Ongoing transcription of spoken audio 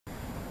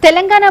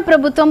తెలంగాణ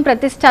ప్రభుత్వం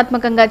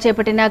ప్రతిష్టాత్మకంగా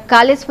చేపట్టిన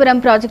కాళేశ్వరం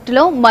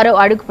ప్రాజెక్టులో మరో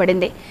అడుగు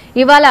పడింది.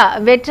 ఇవాళ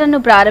వెట్రన్ను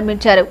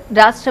ప్రారంభించారు.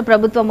 రాష్ట్ర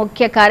ప్రభుత్వ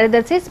ముఖ్య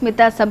కార్యదర్శి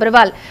స్మితా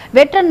సబర్వాల్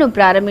వెట్రన్ను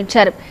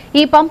ప్రారంభించారు.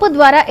 ఈ పంపు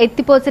ద్వారా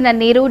ఎత్తిపోసిన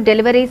నీరు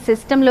డెలివరీ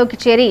సిస్టంలోకి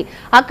చేరి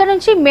అక్కడి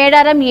నుంచి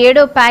మేడారం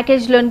 7వ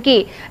ప్యాకేజ్లోనికి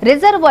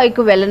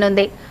రిజర్వాయర్కు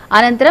వెళ్లనుంది.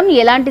 అనంతరం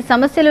ఎలాంటి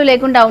సమస్యలు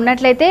లేకుండా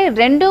ఉన్నట్లయితే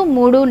 2,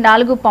 3,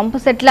 4 పంపు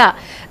సెట్ల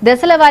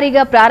దశల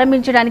వారీగా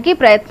ప్రారంభించడానికి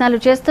ప్రయత్నాలు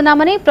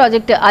చేస్తున్నామని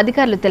ప్రాజెక్టు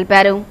అధికారులు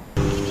తెలిపారు.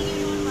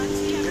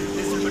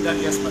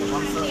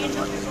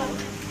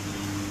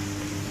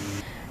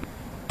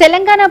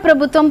 తెలంగాణ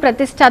ప్రభుత్వం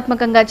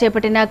ప్రతిష్టాత్మకంగా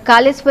చేపట్టిన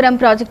కాళేశ్వరం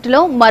ప్రాజెక్టులో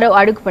మరో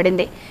అడుగు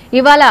పడింది.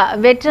 ఇవాళ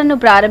వెట్రన్ను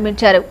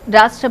ప్రారంభించారు.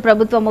 రాష్ట్ర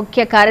ప్రభుత్వ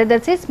ముఖ్య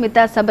కార్యదర్శి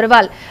స్మితా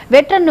సబర్వాల్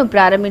వెట్రన్ను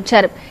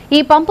ప్రారంభించారు. ఈ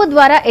పంపు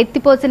ద్వారా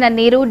ఎత్తిపోసిన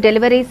నీరు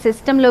డెలివరీ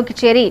సిస్టంలోకి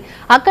చేరి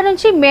అక్కడి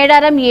నుంచి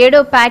మేడారం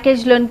 7వ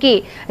ప్యాకేజ్లోనికి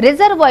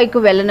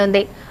రిజర్వాయర్కు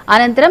వెళ్లనుంది.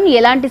 అనంతరం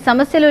ఎలాంటి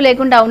సమస్యలు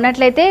లేకుండా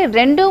ఉన్నట్లయితే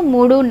 2,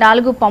 3,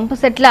 4 పంపు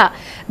సెట్ల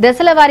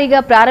దశల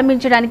వారీగా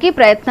ప్రారంభించడానికి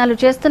ప్రయత్నాలు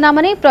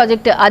చేస్తున్నామని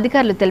ప్రాజెక్టు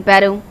అధికారులు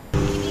తెలిపారు.